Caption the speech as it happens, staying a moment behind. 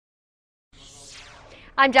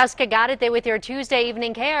I'm Jessica Gaddett with your Tuesday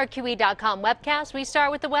evening KRQE.com webcast. We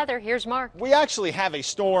start with the weather. Here's Mark. We actually have a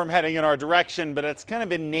storm heading in our direction, but it's kind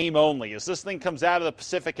of in name only. As this thing comes out of the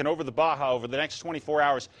Pacific and over the Baja over the next 24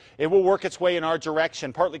 hours, it will work its way in our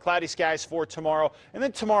direction. Partly cloudy skies for tomorrow, and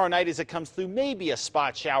then tomorrow night as it comes through, maybe a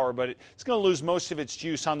spot shower, but it's going to lose most of its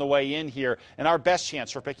juice on the way in here, and our best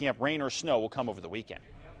chance for picking up rain or snow will come over the weekend.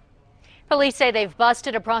 Police say they've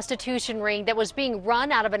busted a prostitution ring that was being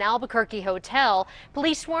run out of an Albuquerque hotel.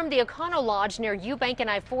 Police swarmed the Econo Lodge near Eubank and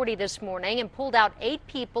I-40 this morning and pulled out 8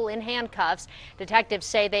 people in handcuffs. Detectives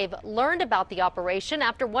say they've learned about the operation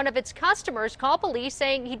after one of its customers called police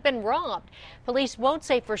saying he'd been robbed. Police won't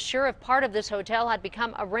say for sure if part of this hotel had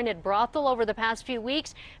become a rented brothel over the past few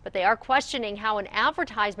weeks, but they are questioning how an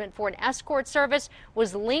advertisement for an escort service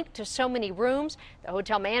was linked to so many rooms. The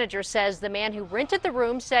hotel manager says the man who rented the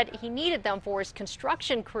room said he needed them for his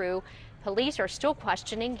construction crew. Police are still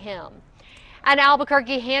questioning him. An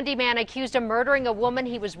Albuquerque handyman accused of murdering a woman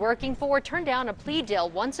he was working for turned down a plea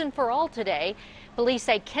deal once and for all today. Police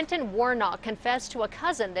say Kenton Warnock confessed to a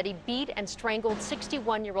cousin that he beat and strangled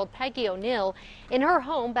 61-year-old Peggy O'Neill in her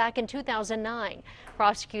home back in 2009.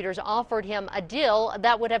 Prosecutors offered him a deal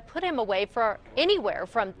that would have put him away for anywhere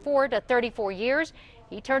from 4 to 34 years.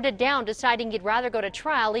 He turned it down, deciding he'd rather go to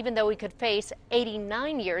trial, even though he could face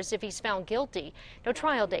 89 years if he's found guilty. No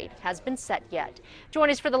trial date has been set yet. Join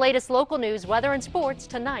us for the latest local news, weather, and sports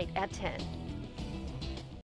tonight at 10.